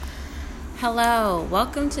Hello,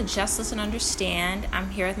 welcome to Just Listen Understand. I'm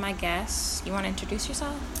here with my guests. You want to introduce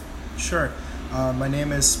yourself? Sure. My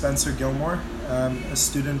name is Spencer Gilmore. I'm a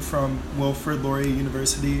student from Wilfrid Laurier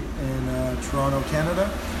University in Toronto,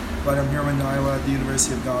 Canada, but I'm here with Nyla at the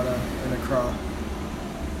University of Ghana in Accra.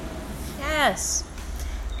 Yes.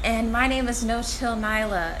 And my name is No Chill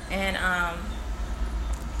Nyla, and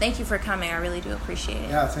thank you for coming. I really do appreciate it.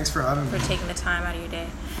 Yeah, thanks for having me. For taking the time out of your day.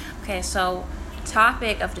 Okay, so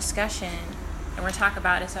topic of discussion, and we're talking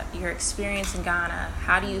about is your experience in Ghana.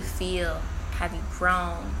 How do you feel? Have you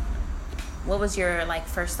grown? What was your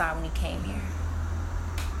first thought when you came here?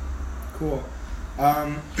 Cool.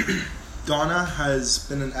 Ghana has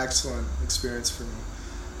been an excellent experience for me.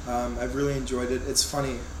 I've really enjoyed it. It's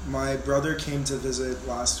funny, my brother came to visit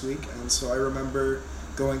last week, and so I remember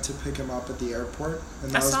going to pick him up at the airport.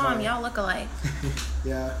 And I saw him. Y'all look alike.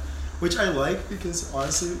 Yeah. Which I like because,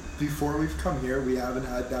 honestly, before we've come here, we haven't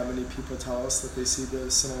had that many people tell us that they see the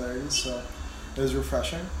similarities, so it was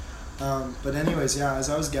refreshing. But anyways, yeah, as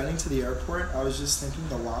I was getting to the airport, I was just thinking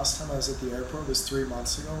the last time I was at the airport was 3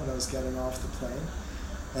 months ago when I was getting off the plane.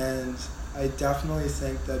 And I definitely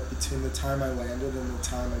think that between the time I landed and the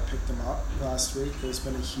time I picked them up last week, there's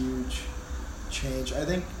been a huge change. I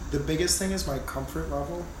think the biggest thing is my comfort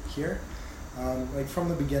level here. From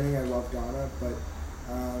the beginning, I love Ghana, but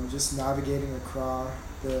just navigating Accra,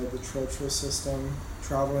 the trotro system,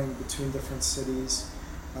 traveling between different cities,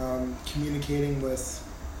 communicating with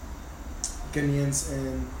Ghanaians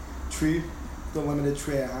in Twi, the limited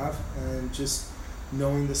Twi I have, and just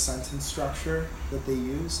knowing the sentence structure that they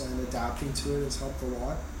use and adapting to it has helped a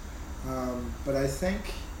lot. But I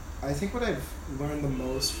think what I've learned the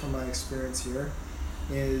most from my experience here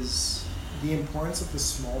is the importance of the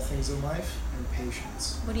small things in life and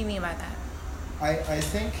patience. What do you mean by that? I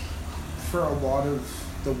think for a lot of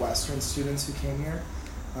the Western students who came here,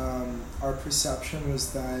 our perception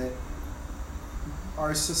was that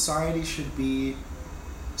our society should be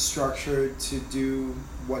structured to do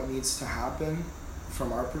what needs to happen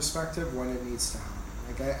from our perspective when it needs to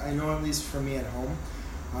happen. I know, at least for me at home,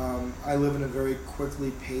 I live in a very quickly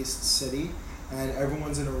paced city, and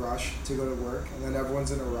everyone's in a rush to go to work, and then everyone's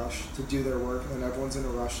in a rush to do their work, and then everyone's in a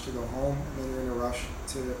rush to go home, and then you're in a rush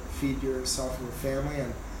to feed yourself and your family,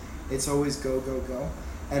 and it's always go, go, go.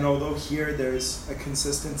 And although here there's a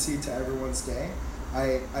consistency to everyone's day,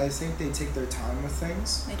 I think they take their time with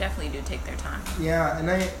things. They definitely do take their time. Yeah, and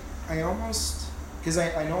I almost, because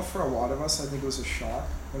I know for a lot of us, I think it was a shock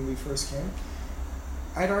when we first came.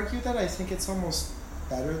 I'd argue that I think it's almost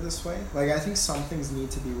better this way. I think some things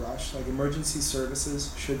need to be rushed. Emergency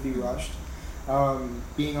services should be rushed.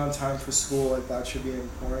 Being on time for school, that should be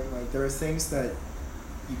important. There are things that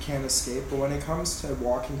you can't escape, but when it comes to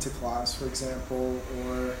walking to class, for example,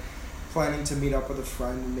 or planning to meet up with a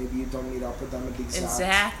friend and maybe you don't meet up with them at the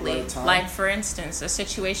exact right time. For instance, a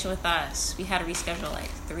situation with us, we had to reschedule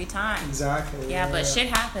 3 times. Exactly. Yeah, but shit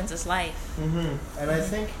happens. It's life. Mm-hmm. And I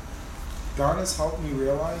think Ghana's helped me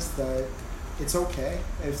realize that it's okay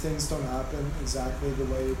if things don't happen exactly the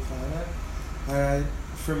way you plan it. And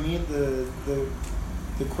for me,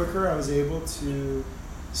 the quicker I was able to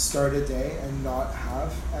start a day and not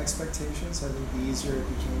have expectations, I think the easier it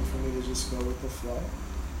became for me to just go with the flow.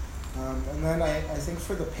 And then I think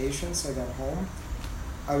for the patience, at home,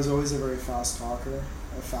 I was always a very fast talker,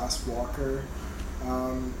 a fast walker,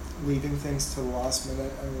 leaving things to the last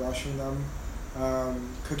minute and rushing them,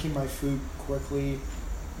 cooking my food quickly,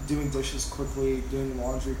 doing dishes quickly, doing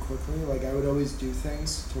laundry quickly. I would always do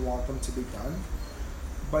things to want them to be done.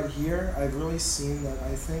 But here, I've really seen that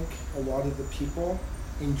I think a lot of the people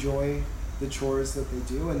enjoy the chores that they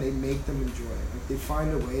do, and they make them enjoy it. They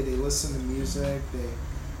find a way, they listen to music, they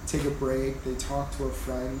take a break, they talk to a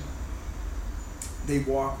friend, they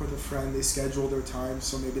walk with a friend, they schedule their time,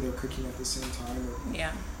 so maybe they're cooking at the same time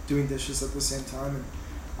or doing dishes at the same time. And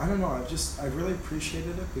I don't know, I've really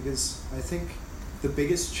appreciated it because I think the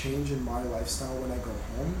biggest change in my lifestyle when I go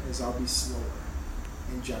home is I'll be slower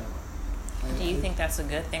in general. Do you think that's a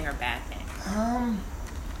good thing or bad thing?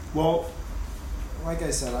 Well, like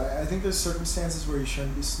I said, I think there's circumstances where you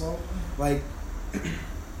shouldn't be slow.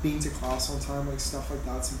 Being to class on time, stuff like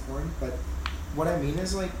that's important. But what I mean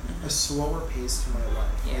is a slower pace to my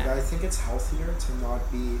life. Yeah. I think it's healthier to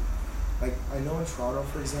not be, I know in Toronto,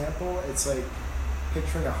 for example, it's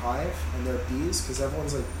picturing a hive and there are bees because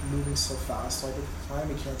everyone's moving so fast all the time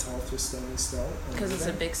you can't tell if they're standing still. Because it's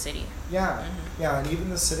a big city. Yeah, mm-hmm. Yeah, and even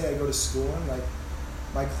the city I go to school in,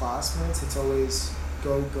 my classmates, it's always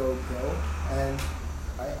go, go, go. And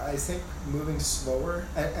I think moving slower,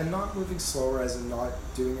 and not moving slower as in not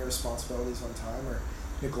doing your responsibilities on time or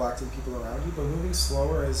neglecting people around you, but moving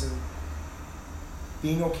slower as in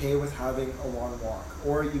being okay with having a long walk,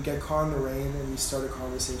 or you get caught in the rain and you start a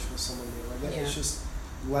conversation with someone new. Like it's just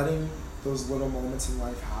letting those little moments in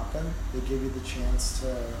life happen. They give you the chance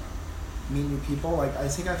to meet new people. Like I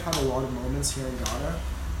think I've had a lot of moments here in Ghana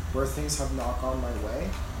where things have knocked on my way,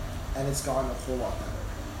 and it's gotten a whole lot better.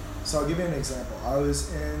 So I'll give you an example. I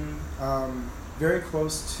was in very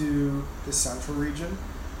close to the central region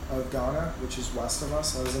of Ghana, which is west of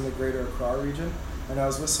us. I was in the Greater Accra region, and I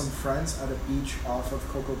was with some friends at a beach off of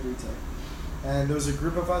Coco Brite. And there was a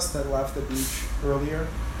group of us that left the beach earlier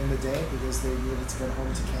in the day because they needed to get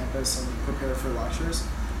home to campus and prepare for lectures.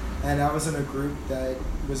 And I was in a group that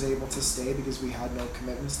was able to stay because we had no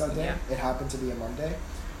commitments that day. It happened to be a Monday.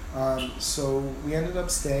 So we ended up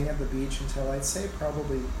staying at the beach until I'd say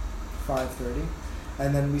probably 5:30.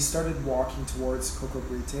 And then we started walking towards Coco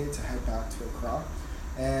Brite to head back to Accra.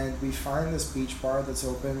 And we find this beach bar that's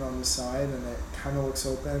open on the side, and it kind of looks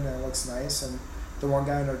open and it looks nice. And the one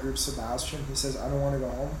guy in our group, Sebastian, he says, "I don't want to go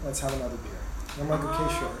home. Let's have another beer." And I'm like,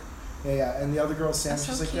 "Okay, sure." Yeah. And the other girl, Sam,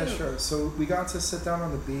 she's like, "Yeah, sure." So we got to sit down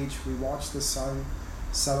on the beach. We watched the sun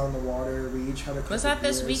set on the water. We each had a couple Was that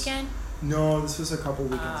beers. this weekend? No, this was a couple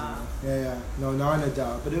weekends ago. Yeah. No, not in a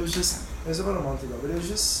doubt. But it was about a month ago. But it was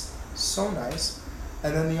just so nice.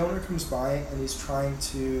 And then the owner comes by and he's trying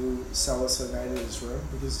to sell us a night at his room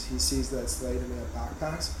because he sees that it's late and we have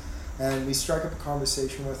backpacks. And we strike up a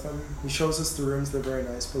conversation with him. He shows us the rooms, they're very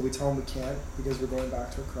nice, but we tell him we can't because we're going back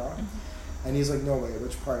to Accra. Mm-hmm. And he's like, "No way,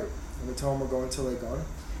 which part?" And we tell him we're going to Legon.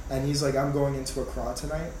 And he's like, "I'm going into Accra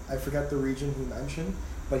tonight." I forget the region he mentioned,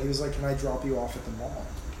 but he was like, "Can I drop you off at the mall?"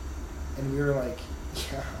 And we were like,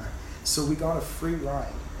 "Yeah." So we got a free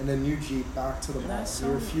ride in a new Jeep back to the mall. That's so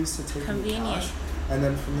we refused to take any convenient. cash. And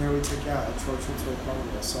then from there we took a Churchill to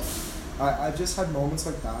Accra. So I've just had moments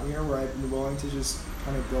like that here where I've been willing to just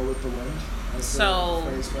kind of go with the wind, as the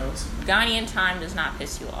phrase goes. Ghanaian time does not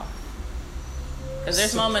piss you off? Because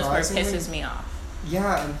there's moments where it pisses me off.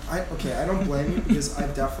 Yeah, and I don't blame you because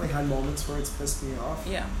I've definitely had moments where it's pissed me off.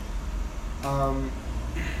 Yeah.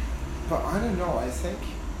 But I don't know, I think,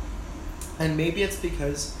 and maybe it's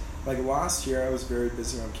because like last year I was very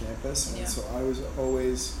busy on campus, and so I was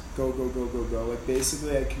always go. Like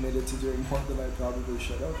basically I committed to doing more than I probably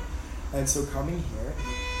should have. And so coming here,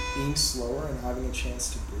 being slower and having a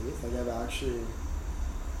chance to breathe, like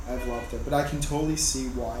I've loved it. But I can totally see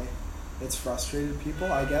why it's frustrated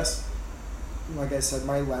people. I guess, like I said,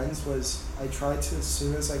 my lens was I tried to, as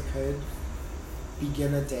soon as I could,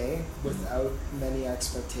 begin a day without many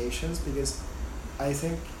expectations, because I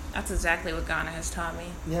think that's exactly what Ghana has taught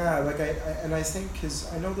me. Yeah, like I think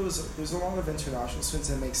because I know there's a lot of international students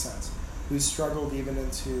that make sense who struggled even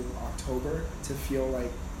into October to feel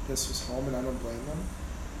like this was home, and I don't blame them.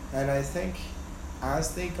 And I think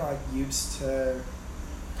as they got used to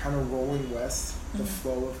kind of rolling with the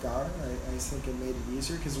flow of Ghana, I think it made it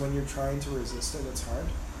easier, because when you're trying to resist it, it's hard.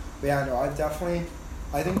 But yeah, no,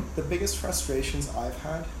 I think the biggest frustrations I've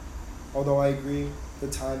had, although I agree the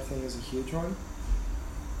time thing is a huge one,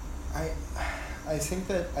 I think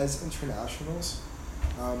that as internationals,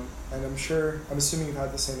 and I'm assuming you've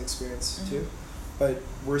had the same experience too, but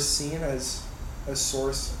we're seen as a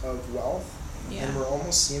source of wealth, and we're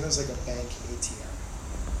almost seen as like a bank ATM.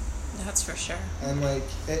 That's for sure. And like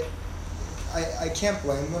I can't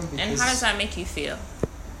blame them. Because and how does that make you feel?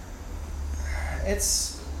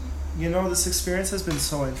 It's, this experience has been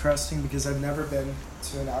so interesting because I've never been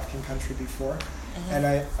to an African country before. And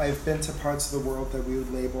I've been to parts of the world that we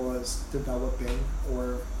would label as developing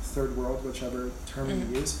or third world, whichever term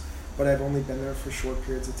you use. But I've only been there for short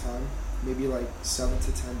periods of time, maybe like 7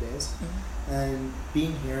 to 10 days. And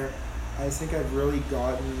being here, I think I've really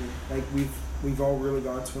gotten, like we've all really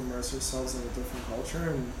gotten to immerse ourselves in a different culture.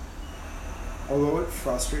 And although it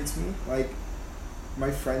frustrates me, like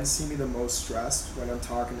my friends see me the most stressed when I'm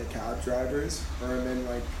talking to cab drivers or I'm in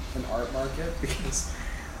like an art market, because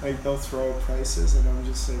like they'll throw up prices and I'm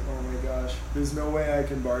just like, oh my gosh, there's no way I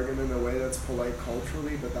can bargain in a way that's polite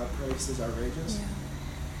culturally, but that price is outrageous. Yeah.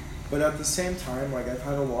 But at the same time, like I've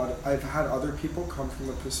had other people come from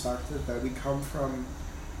the perspective that we come from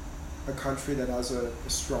a country that has a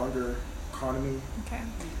stronger economy. Okay.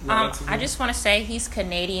 I just want to say he's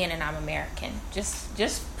Canadian and I'm American.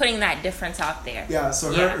 Just putting that difference out there. Yeah,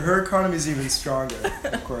 so her economy is even stronger,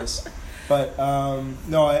 of course. But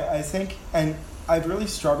no, I think, and I've really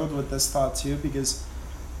struggled with this thought too, because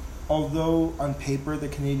although on paper the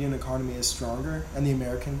Canadian economy is stronger and the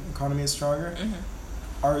American economy is stronger,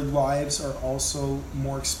 our lives are also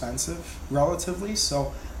more expensive relatively.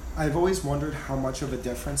 So I've always wondered how much of a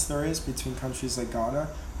difference there is between countries like Ghana,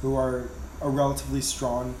 who are a relatively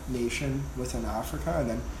strong nation within Africa, and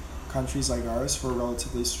then countries like ours who are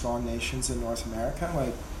relatively strong nations in North America,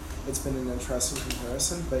 like, it's been an interesting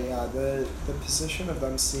comparison. But yeah, the position of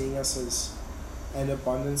them seeing us as an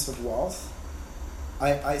abundance of wealth,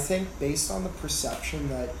 I think based on the perception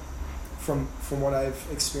that from what I've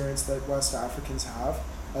experienced that West Africans have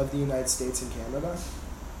of the United States and Canada,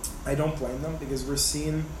 I don't blame them, because we're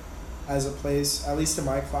seen as a place, at least in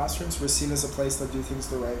my classrooms, we're seen as a place that do things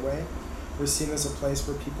the right way. We're seen as a place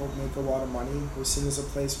where people make a lot of money. We're seen as a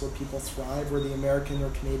place where people thrive, where the American or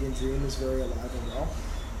Canadian dream is very alive and well.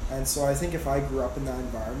 And so I think if I grew up in that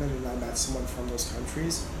environment and I met someone from those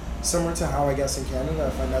countries, similar to how I guess in Canada,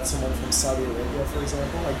 if I met someone from Saudi Arabia, for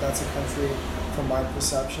example, like, that's a country, from my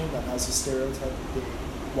perception, that has a stereotype of being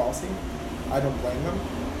wealthy. I don't blame them.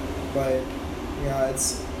 But yeah,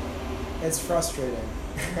 it's frustrating.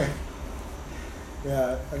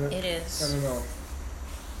 Yeah. It is. I don't know.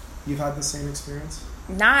 You've had the same experience?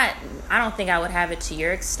 I don't think I would have it to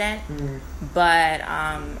your extent, but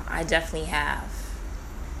I definitely have.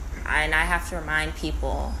 And I have to remind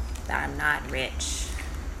people that I'm not rich.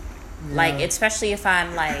 Yeah. Like, especially if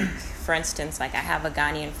I'm, like, for instance, like, I have a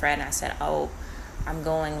Ghanaian friend, and I said, oh, I'm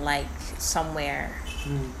going, like, somewhere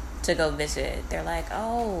to go visit. They're like,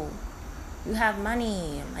 oh, you have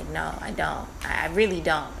money. I'm like, no, I don't. I really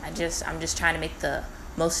don't. I'm just trying to make the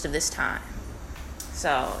most of this time.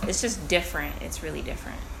 So it's just different. It's really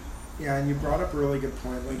different. Yeah, and you brought up a really good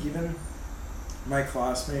point. Like, even my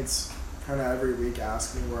classmates kind of every week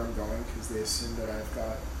ask me where I'm going because they assume that I've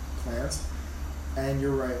got plans. And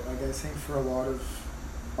you're right. Like, I think for a lot of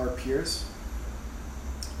our peers,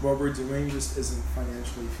 what we're doing just isn't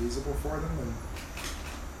financially feasible for them.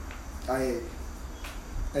 And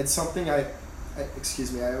it's something I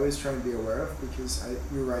always try to be aware of, because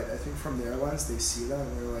you're right. I think from their lens, they see that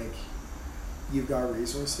and they're like, you've got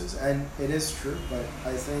resources. And it is true, but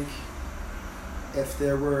I think if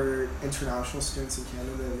there were international students in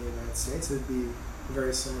Canada and the United States, it'd be a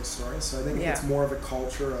very similar story. So I think it's more of a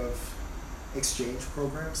culture of exchange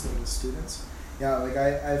programs than the students. Yeah, like, I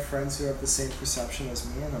have friends who have the same perception as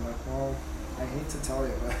me, and I'm like, well, I hate to tell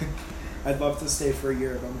you, but I'd love to stay for a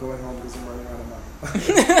year, but I'm going home because I'm running out of money. Like,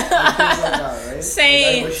 things like that, right?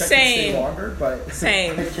 Same, like, I wish I could stay longer, but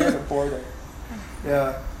I can't afford it.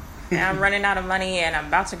 Yeah. And I'm running out of money, and I'm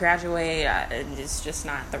about to graduate. It's just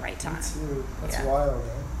not the right time. Me too. That's wild,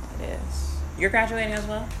 man. It is. You're graduating as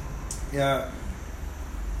well? Yeah.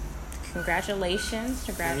 Congratulations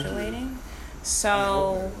to graduating.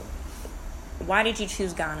 So, why did you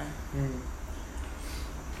choose Ghana?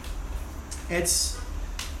 It's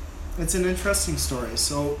an interesting story.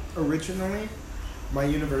 So, originally, my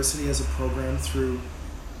university has a program through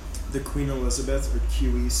the Queen Elizabeth, or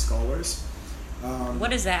QE Scholars.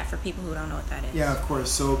 What is that for people who don't know what that is? Yeah, of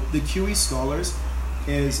course. So the QE Scholars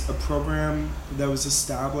is a program that was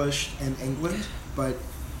established in England, but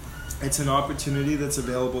it's an opportunity that's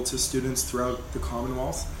available to students throughout the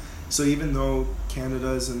Commonwealth. So even though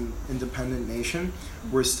Canada is an independent nation,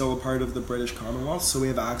 we're still a part of the British Commonwealth, so we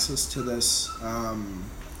have access to this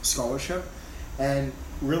scholarship. And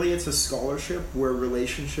really, it's a scholarship where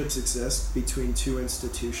relationships exist between two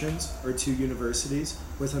institutions or two universities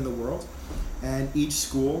within the world. And each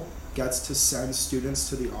school gets to send students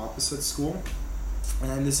to the opposite school.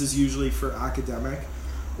 And this is usually for academic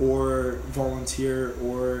or volunteer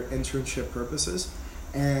or internship purposes.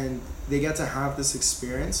 And they get to have this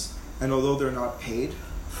experience. And although they're not paid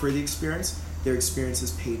for the experience, their experience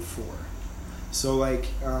is paid for. So, like,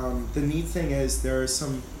 the neat thing is there are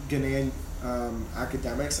some Ghanaian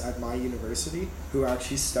academics at my university who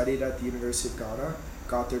actually studied at the University of Ghana,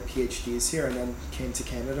 got their PhDs here, and then came to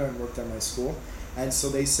Canada and worked at my school. And so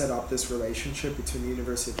they set up this relationship between the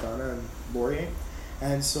University of Ghana and Laurier.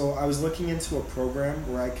 And so I was looking into a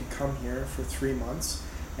program where I could come here for 3 months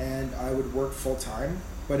and I would work full time,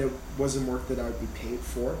 but it wasn't work that I would be paid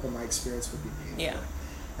for, but my experience would be paid for.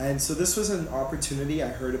 And so this was an opportunity I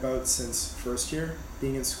heard about since first year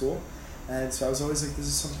being in school. And so I was always like, this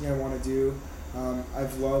is something I want to do.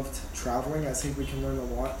 I've loved traveling. I think we can learn a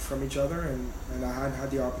lot from each other, and I hadn't had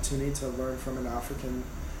the opportunity to learn from an African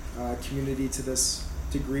community to this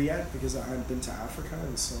degree yet because I hadn't been to Africa,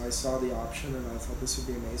 and so I saw the option and I thought this would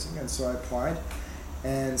be amazing, and so I applied,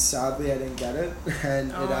 and sadly I didn't get it,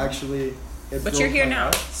 and But you're here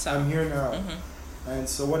now. So. I'm here now. And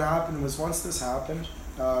so what happened was, once this happened,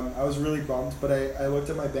 I was really bummed, but I looked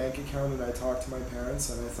at my bank account and I talked to my parents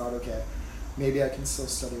and I thought, okay, maybe I can still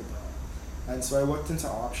study abroad. And so I looked into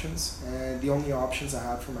options, and the only options I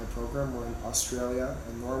had for my program were in Australia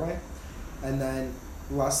and Norway. And then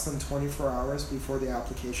less than 24 hours before the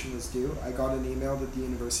application was due, I got an email that the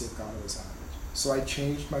University of Ghana was added. So I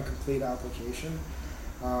changed my complete application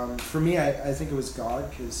For me, I think it was God,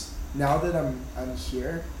 because now that I'm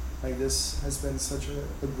here, like this has been such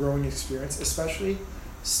a growing experience, especially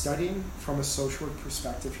studying from a social work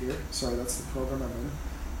perspective here. Sorry, that's the program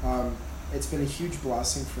I'm in. It's been a huge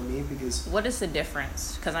blessing for me because... What is the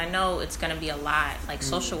difference? Because I know it's going to be a lot. Like,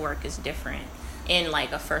 social work is different in,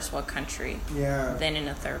 like, a first world country than in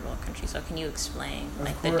a third world country. So can you explain,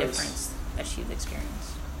 like, the difference that you've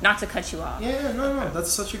experienced? Not to cut you off. Yeah, no.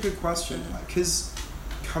 That's such a good question. Because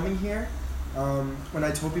coming here, when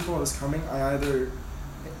I told people I was coming, I either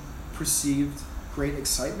perceived great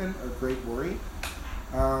excitement or great worry.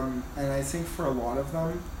 And I think for a lot of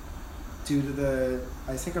them, due to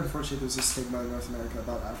I think unfortunately there's a stigma in North America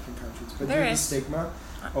about African countries, but due to the stigma,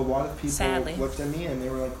 a lot of people looked at me and they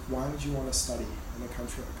were like, why would you want to study in a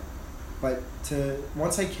country like that? But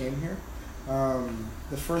once I came here,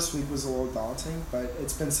 the first week was a little daunting, but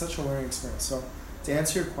it's been such a learning experience. So to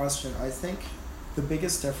answer your question, I think the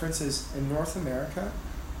biggest difference is in North America,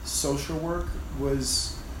 social work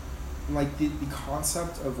was like the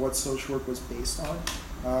concept of what social work was based on.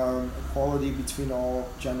 Equality between all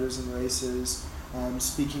genders and races,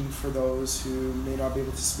 speaking for those who may not be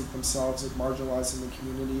able to speak themselves, like marginalizing the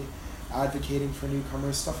community, advocating for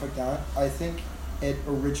newcomers, stuff like that. I think it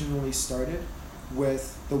originally started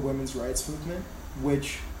with the women's rights movement,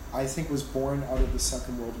 which I think was born out of the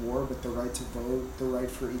Second World War, with the right to vote, the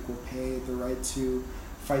right for equal pay, the right to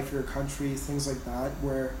fight for your country, things like that,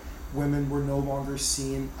 where women were no longer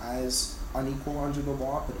seen as unequal under the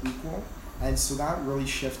law, but equal. And so that really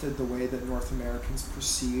shifted the way that North Americans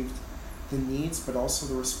perceived the needs, but also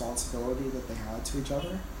the responsibility that they had to each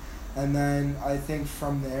other. And then I think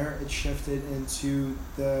from there, it shifted into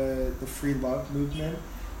the free love movement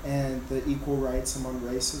and the equal rights among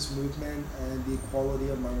races movement and the equality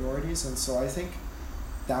of minorities. And so I think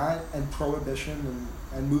that and prohibition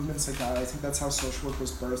and movements like that, I think that's how social work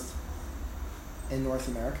was birthed in North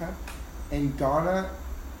America. In Ghana,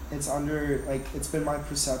 it's been my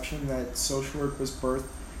perception that social work was birthed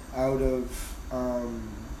out of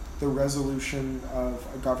the resolution of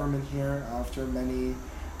a government here after many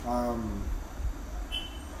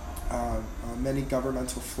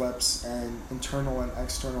governmental flips and internal and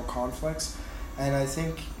external conflicts. And I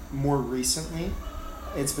think more recently,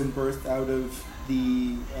 it's been birthed out of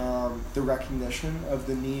the recognition of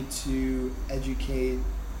the need to educate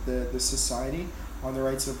the society on the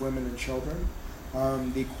rights of women and children.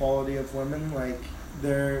 The equality of women, like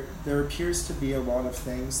there appears to be a lot of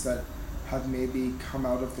things that have maybe come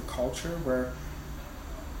out of the culture where,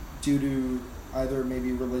 due to either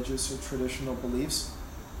maybe religious or traditional beliefs,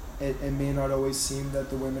 it may not always seem that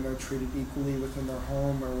the women are treated equally within their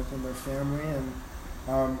home or within their family.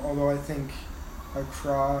 And although I think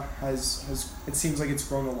Accra has it seems like it's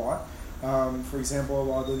grown a lot. For example, a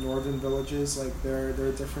lot of the northern villages, like there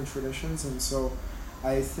are different traditions, and so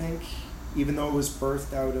I think even though it was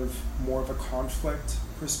birthed out of more of a conflict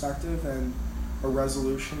perspective and a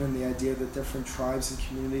resolution and the idea that different tribes and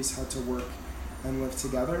communities had to work and live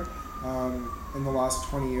together, in the last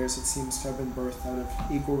 20 years it seems to have been birthed out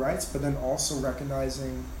of equal rights, but then also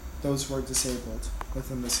recognizing those who are disabled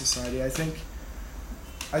within the society. I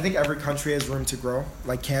think every country has room to grow.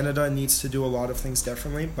 Like Canada needs to do a lot of things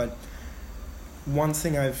differently, but one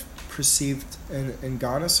thing I've perceived in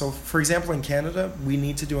Ghana, so for example in Canada, we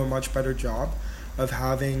need to do a much better job of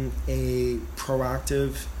having a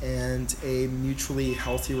proactive and a mutually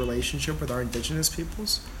healthy relationship with our Indigenous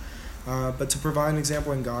peoples. But to provide an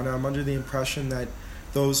example, in Ghana, I'm under the impression that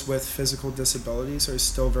those with physical disabilities are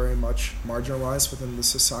still very much marginalized within the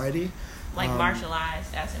society. Like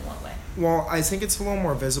marginalized as in what way? Well, I think it's a little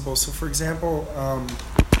more visible. So for example,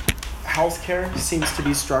 healthcare seems to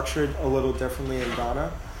be structured a little differently in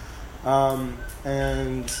Ghana.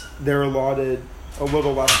 And they're allotted a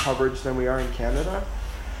little less coverage than we are in Canada.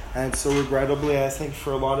 And so regrettably, I think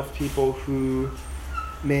for a lot of people who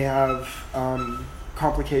may have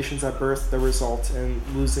complications at birth that result in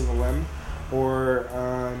losing a limb, or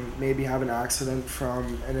maybe have an accident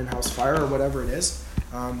from an in-house fire or whatever it is,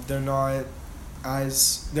 they're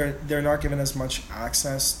not given as much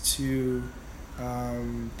access to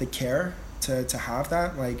the care to have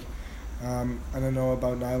that. Like I don't know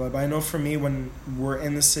about Nyla, but I know for me, when we're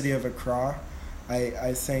in the city of Accra,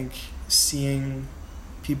 I think seeing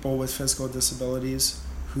people with physical disabilities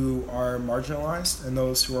who are marginalized and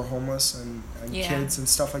those who are homeless and kids and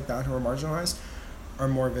stuff like that who are marginalized are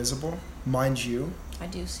more visible. Mind you, I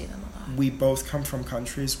do see them a lot. We both come from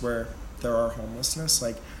countries where there are homelessness.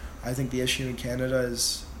 Like, I think the issue in Canada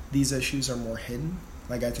is these issues are more hidden.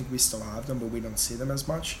 Like, I think we still have them, but we don't see them as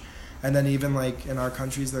much. And then even like in our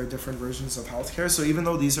countries, there are different versions of healthcare. So even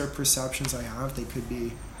though these are perceptions I have, they could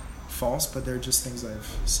be false, but they're just things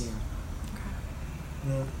I've seen. Okay.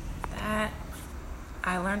 Yeah. That,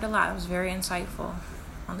 I learned a lot. It was very insightful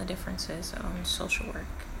on the differences on social work.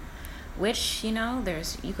 Which, you know,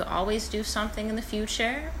 you could always do something in the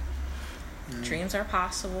future. Dreams are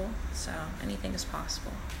possible, so anything is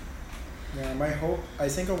possible. Yeah, my hope, I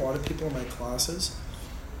think a lot of people in my classes,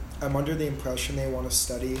 I'm under the impression they want to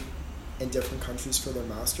study in different countries for their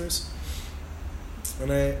masters.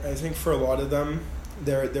 And I think for a lot of them,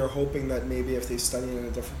 they're hoping that maybe if they study in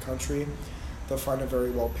a different country, they'll find a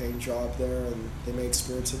very well-paying job there and they may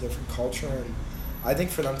experience a different culture. And I think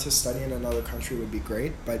for them to study in another country would be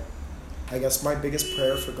great, but I guess my biggest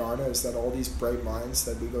prayer for Ghana is that all these bright minds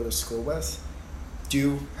that we go to school with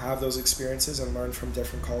do have those experiences and learn from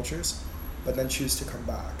different cultures, but then choose to come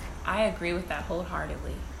back. I agree with that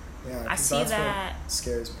wholeheartedly. Yeah, I see that. What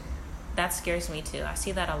scares me. That scares me too. I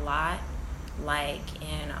see that a lot, like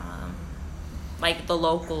in like the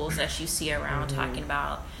locals that you see around talking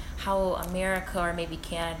about how America or maybe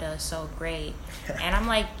Canada is so great, and I'm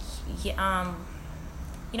like, you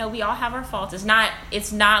know, we all have our faults. It's not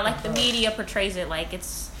like the media portrays it. Like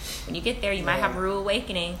it's when you get there, you might have a rude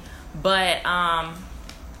awakening, but I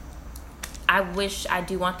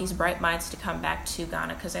do want these bright minds to come back to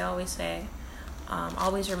Ghana because they always say,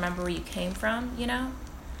 always remember where you came from, you know.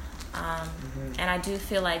 And I do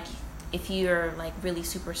feel like if you're like really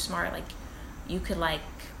super smart, like you could like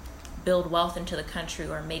build wealth into the country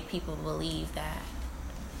or make people believe that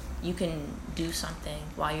you can do something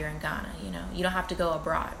while you're in Ghana, you know. You don't have to go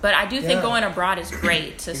abroad. But I do think going abroad is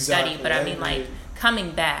great to study, but I mean like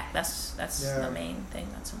coming back, that's the main thing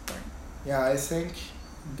that's important. Yeah, I think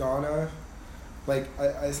Ghana, like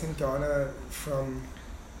I think Ghana, from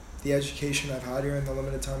the education I've had here and the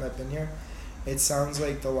limited time I've been here, it sounds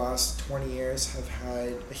like the last 20 years have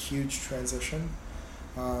had a huge transition.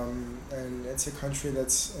 And it's a country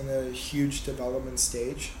that's in a huge development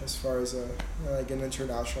stage as far as like an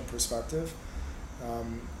international perspective.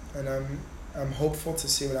 And I'm hopeful to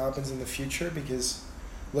see what happens in the future because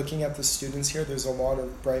looking at the students here, there's a lot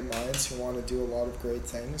of bright minds who want to do a lot of great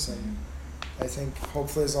things. And I think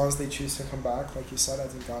hopefully as long as they choose to come back, like you said, I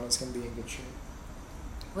think Ghana's going to be in good shape.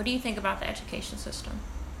 What do you think about the education system?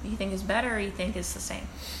 Do you think it's better or you think it's the same?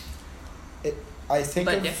 I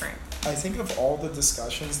think of all the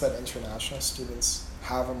discussions that international students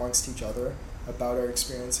have amongst each other about our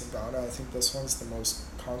experience in Ghana, I think this one's the most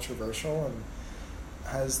controversial and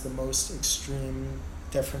has the most extreme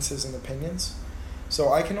differences in opinions.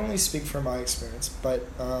 So I can only speak from my experience, but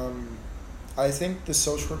I think the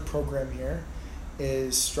social work program here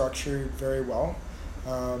is structured very well.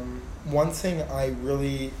 One thing I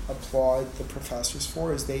really applaud the professors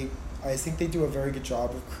for is I think they do a very good job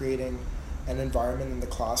of creating an environment in the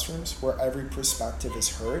classrooms where every perspective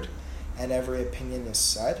is heard and every opinion is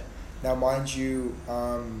said. Now, mind you,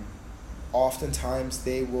 oftentimes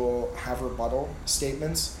they will have rebuttal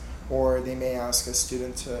statements, or they may ask a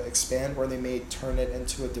student to expand, or they may turn it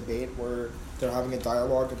into a debate where they're having a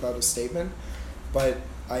dialogue about a statement. But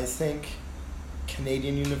I think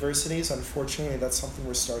Canadian universities, unfortunately, that's something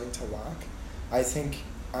we're starting to lack. I think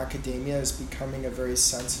academia is becoming a very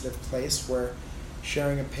sensitive place where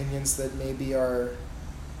sharing opinions that maybe are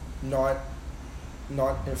not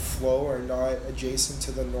in flow or not adjacent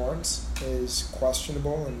to the norms is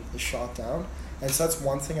questionable and is shot down. And so that's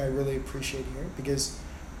one thing I really appreciate here, because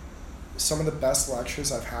some of the best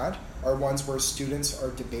lectures I've had are ones where students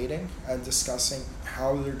are debating and discussing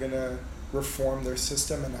how they're going to reform their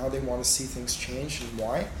system and how they want to see things change and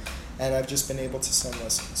why. And I've just been able to sit and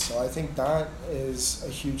listen. So I think that is a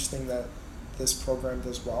huge thing that this program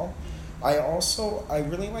does well. I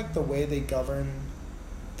really like the way they govern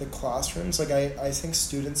the classrooms. Like I think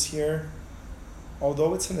students here,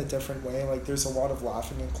 although it's in a different way, like there's a lot of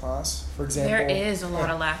laughing in class. For example, there is a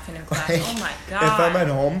lot of laughing in class. Like, oh my God. If I'm at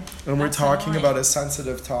home and we're talking annoying. about a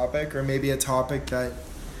sensitive topic, or maybe a topic that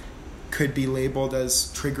could be labeled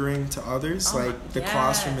as triggering to others, the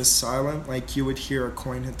classroom is silent, like you would hear a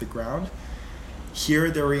coin hit the ground.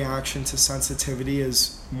 Here, their reaction to sensitivity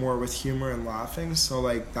is more with humor and laughing, so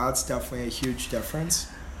like that's definitely a huge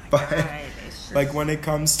difference. But like when it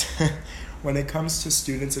comes to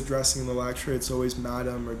students addressing the lecture, it's always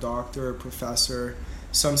madam or doctor or professor.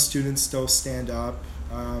 Some students still stand up.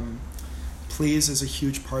 Please is a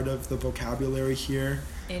huge part of the vocabulary here.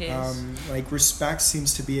 It is. Like respect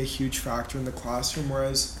seems to be a huge factor in the classroom,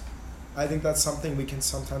 whereas I think that's something we can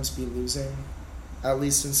sometimes be losing, at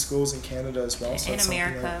least in schools in Canada as well. So in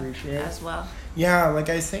America as well. Yeah, like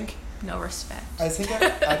I think... No respect. I think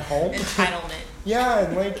at home... Entitlement. Yeah,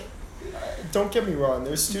 and like don't get me wrong,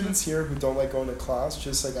 there's students here who don't like going to class,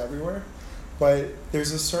 just like everywhere. But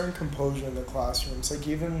there's a certain composure in the classrooms. Like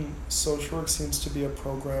even social work seems to be a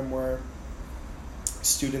program where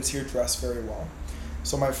students here dress very well.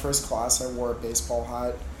 So my first class, I wore a baseball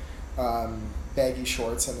hat, baggy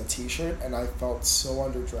shorts, and a t-shirt, and I felt so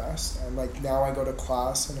underdressed. And like now I go to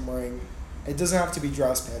class and I'm wearing, it doesn't have to be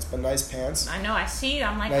dress pants, but nice pants. I know, I see you.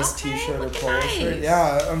 I'm like, nice okay, t-shirt or looking polo nice. shirt.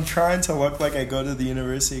 Yeah, I'm trying to look like I go to the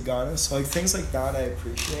University of Ghana. So like things like that I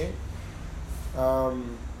appreciate.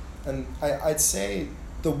 And I'd say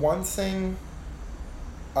the one thing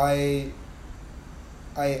I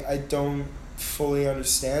don't fully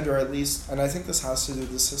understand, or at least, and I think this has to do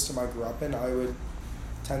with the system I grew up in, I would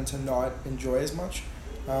tend to not enjoy as much,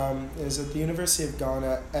 is at the University of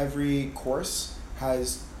Ghana, every course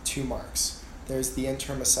has 2 marks. There's the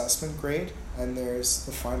interim assessment grade, and there's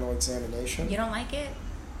the final examination. You don't like it?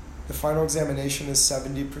 The final examination is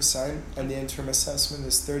 70%, and the interim assessment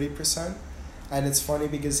is 30%. And it's funny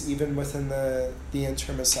because even within the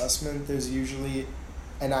interim assessment, there's usually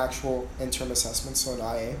an actual interim assessment, so an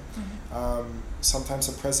IA. Mm-hmm. Sometimes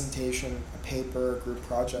a presentation, a paper, a group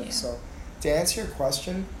project. Yeah. So to answer your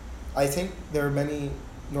question, I think there are many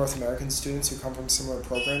North American students who come from similar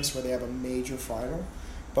programs where they have a major final.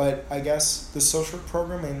 But I guess the social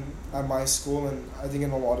program at my school, and I think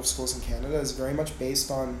in a lot of schools in Canada, is very much based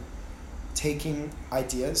on taking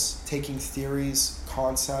ideas, taking theories,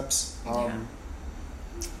 concepts,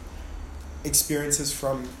 experiences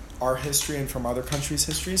from our history and from other countries'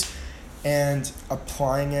 histories, and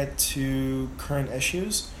applying it to current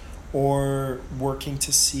issues or working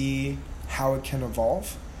to see how it can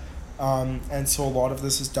evolve. And so a lot of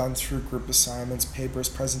this is done through group assignments, papers,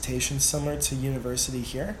 presentations, similar to university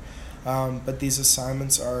here. But these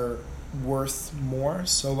assignments are worth more.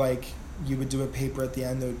 So like you would do a paper at the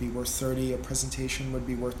end that would be worth 30, a presentation would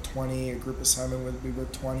be worth 20, a group assignment would be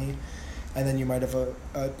worth 20, and then you might have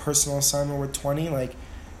a personal assignment worth 20. Like,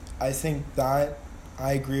 I think that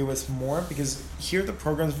I agree with more, because here the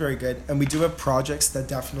program is very good, and we do have projects that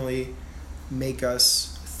definitely make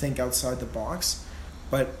us think outside the box.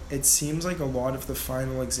 But it seems like a lot of the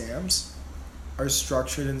final exams are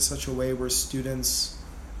structured in such a way where students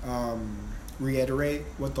reiterate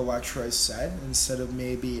what the lecturer has said instead of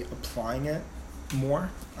maybe applying it more.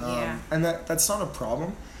 And that's not a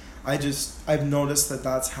problem. I've noticed that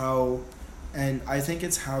that's how, and I think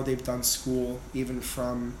it's how they've done school even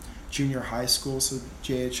from junior high school, so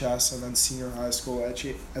JHS, and then senior high school,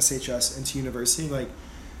 SHS, into university. Like,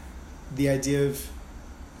 the idea of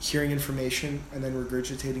hearing information and then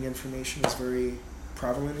regurgitating information is very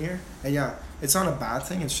prevalent here. And yeah, it's not a bad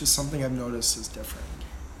thing, it's just something I've noticed is different.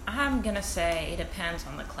 I'm gonna say it depends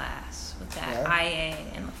on the class with that IA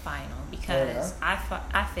and the final, because I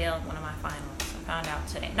failed one of my finals. I found out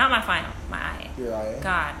today. Not my final, my IA. Your IA?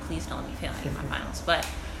 God, please don't let me fail any of my finals. But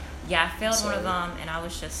yeah, I failed one of them, and I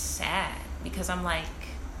was just sad because I'm like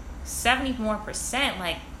 70% more.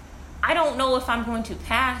 Like, I don't know if I'm going to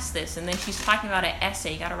pass this. And then she's talking about an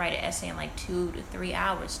essay. You got to write an essay in like 2 to 3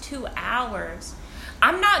 hours. 2 hours.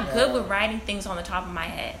 I'm not good with writing things on the top of my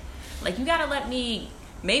head. Like, you got to let me,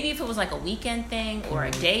 maybe if it was like a weekend thing or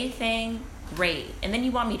a day thing, great. And then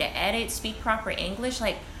you want me to edit, speak proper English.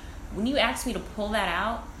 Like, when you asked me to pull that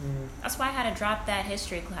out, that's why I had to drop that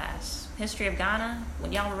history class. History of Ghana.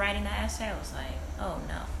 When y'all were writing that essay, I was like, oh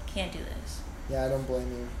no, can't do this. Yeah, I don't blame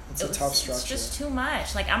you. It's a tough structure. It's just too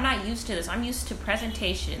much. Like, I'm not used to this. I'm used to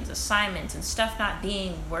presentations, assignments, and stuff not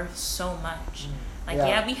being worth so much. Like,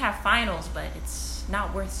 yeah, we have finals, but it's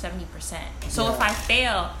not worth 70%. So if I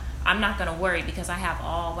fail, I'm not going to worry because I have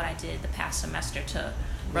all what I did the past semester to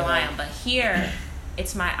rely on. But here,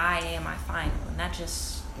 it's my IA and my final, and that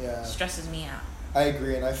just stresses me out. I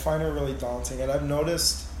agree, and I find it really daunting. And I've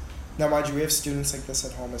noticed, now mind you, we have students like this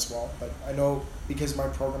at home as well, but I know because my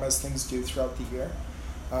program has things due throughout the year,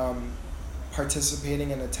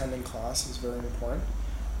 participating and attending class is very important.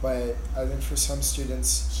 But I think for some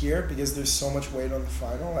students here, because there's so much weight on the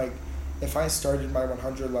final, like if I started my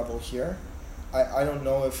 100 level here, I don't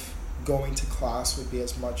know if going to class would be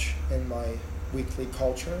as much in my weekly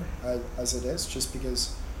culture as it is, just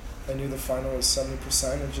because I knew the final was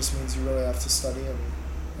 70%. It just means you really have to study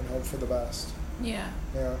and hope for the best. Yeah.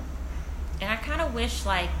 Yeah. And I kind of wish,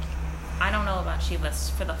 like, I don't know about you, but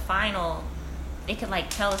for the final, it could, like,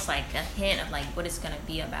 tell us, like, a hint of, like, what it's going to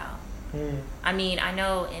be about. I mean, I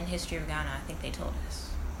know in History of Ghana, I think they told us,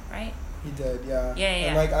 right? He did, yeah. Yeah.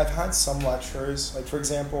 And, like, I've had some lecturers, like, for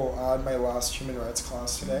example, I had my last human rights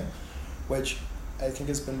class today, which I think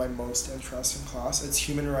has been my most interesting class. It's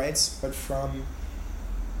human rights, but from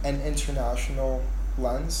an international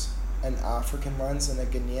lens. an African lens and a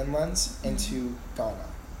Ghanaian lens into Ghana.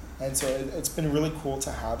 And so it's been really cool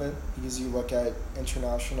to have it, because you look at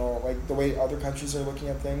international, like the way other countries are looking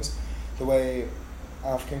at things, the way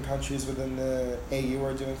African countries within the AU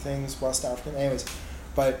are doing things, West African, anyways.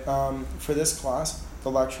 But for this class,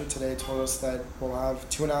 the lecturer today told us that we'll have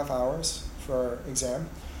 2.5 hours for our exam.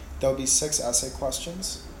 There'll be 6 essay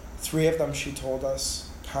questions. 3 of them, she told us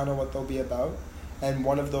kind of what they'll be about, and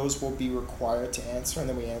 1 of those will be required to answer, and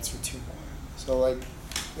then we answer 2 more. So like,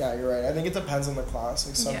 yeah, you're right. I think it depends on the class.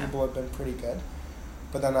 Like some people have been pretty good,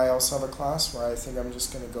 but then I also have a class where I think I'm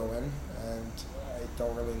just gonna go in, and I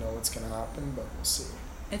don't really know what's gonna happen, but we'll see.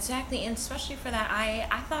 Exactly, and especially for that,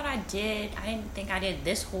 I thought I didn't think I did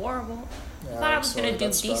this horrible. Yeah, I thought I was sorry, gonna do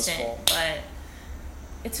that's decent, stressful. but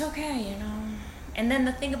it's okay, you know. And then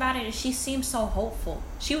the thing about it is, she seemed so hopeful.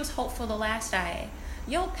 She was hopeful the last IA.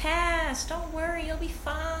 You'll pass. Don't worry. You'll be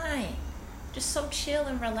fine. Just so chill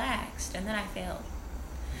and relaxed. And then I failed.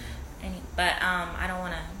 But I don't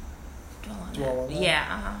want to dwell on that.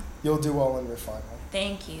 Yeah. You'll do well in your final.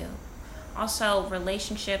 Thank you. Also,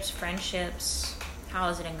 relationships, friendships. How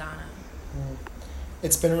is it in Ghana?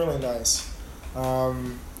 It's been really nice.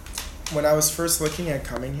 When I was first looking at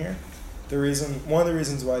coming here, one of the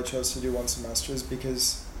reasons why I chose to do 1 semester is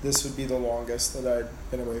because this would be the longest that I'd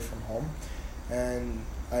been away from home, and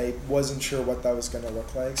I wasn't sure what that was going to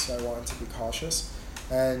look like, so I wanted to be cautious.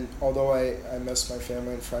 And although I miss my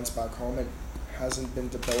family and friends back home, it hasn't been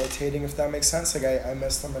debilitating, if that makes sense. Like I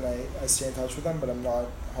miss them and I stay in touch with them, but I'm not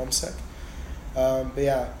homesick. But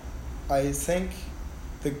yeah, I think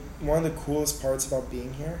one of the coolest parts about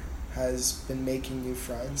being here has been making new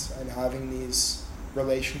friends and having these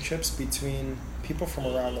relationships between people from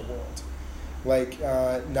around the world. Like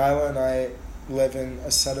Nyla and I live in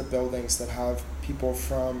a set of buildings that have people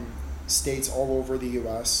from states all over the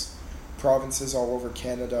US, provinces all over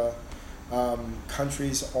Canada,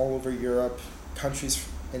 countries all over Europe, countries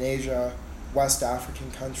in Asia, West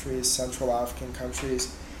African countries, Central African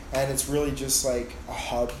countries, and it's really just like a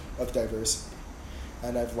hub of diversity,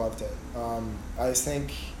 and I've loved it. I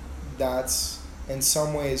think that's in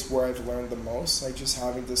some ways where I've learned the most, like just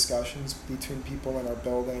having discussions between people in our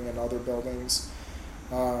building and other buildings.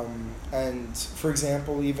 And for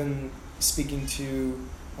example, even speaking to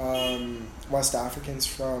West Africans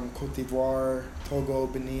from Côte d'Ivoire, Togo,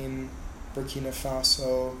 Benin, Burkina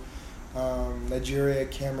Faso, Nigeria,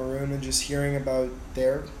 Cameroon, and just hearing about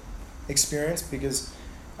their experience, because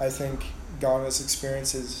I think Ghana's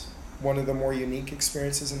experience is one of the more unique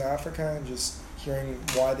experiences in Africa, and just hearing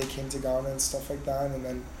why they came to Ghana and stuff like that, and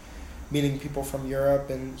then meeting people from Europe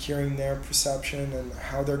and hearing their perception and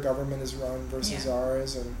how their government is run versus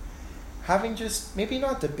ours, and having just maybe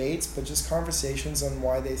not debates but just conversations on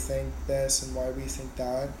why they think this and why we think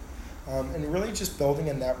that, and really just building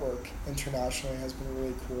a network internationally has been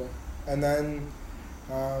really cool. And then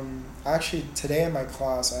actually today in my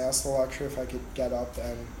class I asked the lecturer if I could get up,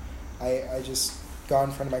 and I just got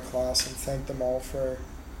in front of my class and thanked them all for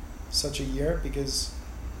such a year, because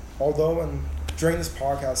although during this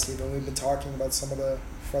podcast even we've been talking about some of the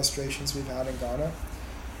frustrations we've had in Ghana,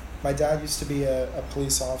 my dad used to be a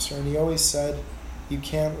police officer, and he always said you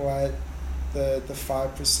can't let the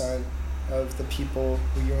 5% of the people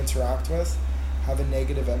who you interact with have a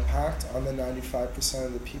negative impact on the 95%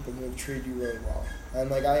 of the people who have treated you really well. And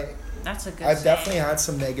like that's a good I've definitely had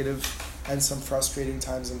some negative and some frustrating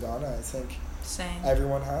times in Ghana. I think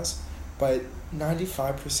everyone has, but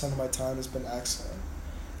 95% of my time has been excellent.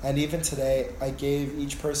 And even today, I gave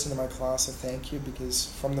each person in my class a thank you, because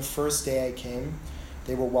from the first day I came,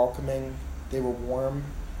 they were welcoming, they were warm,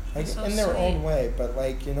 like in their own way, but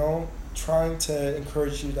like, you know, trying to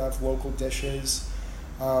encourage you to have local dishes.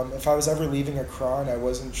 If I was ever leaving Accra and I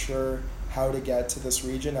wasn't sure how to get to this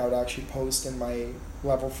region, I would actually post in my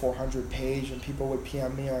level 400 page, and people would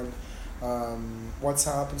PM me on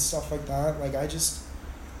WhatsApp and stuff like that. Like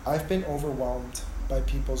I've been overwhelmed by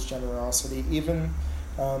people's generosity. Even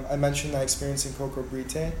I mentioned that experience in Coco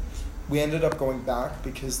Brite. We ended up going back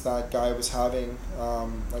because that guy was having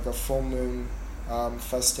like a full moon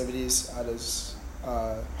festivities at his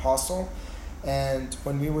hostel, and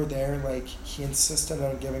when we were there, like he insisted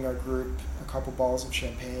on giving our group a couple bottles of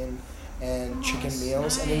champagne and chicken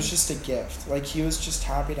meals, and it was just a gift. Like he was just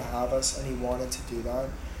happy to have us, and he wanted to do that.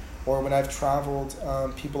 Or when I've traveled,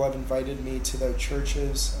 people have invited me to their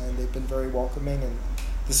churches, and they've been very welcoming, and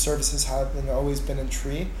the services have always been in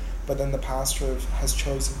Tree, but then the pastor has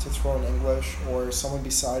chosen to throw in English, or someone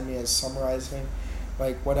beside me is summarizing,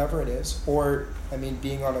 like whatever it is. Or, I mean,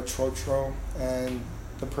 being on a trotro, and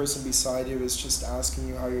the person beside you is just asking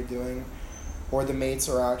you how you're doing, or the mates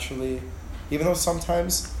are actually, even though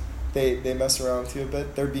sometimes they mess around with you a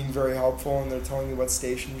bit. They're being very helpful, and they're telling you what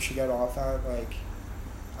station you should get off at. Like,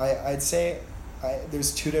 I'd say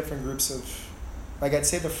there's two different groups of, like, I'd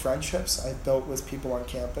say the friendships I built with people on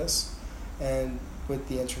campus and with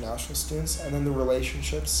the international students, and then the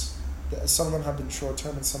relationships, some of them have been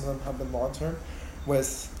short-term and some of them have been long-term,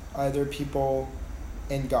 with either people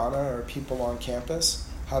in Ghana or people on campus,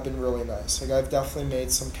 have been really nice. Like, I've definitely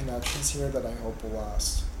made some connections here that I hope will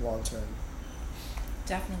last long-term.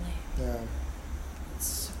 Definitely. Yeah.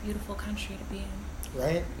 It's a beautiful country to be in.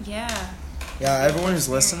 Right? Yeah. Yeah, everyone who's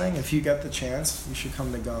listening, if you get the chance, you should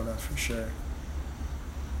come to Ghana for sure.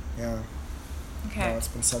 Yeah. Okay. No, it's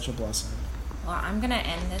been such a blessing. Well, I'm going to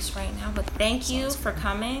end this right now, but thank you for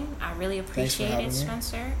coming. I really appreciate it,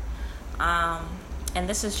 Spencer. And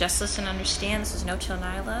this is Just Listen Understand. This is No Chill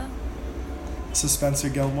Nyla. This is Spencer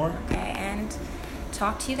Gilmore. Okay, and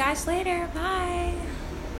talk to you guys later. Bye.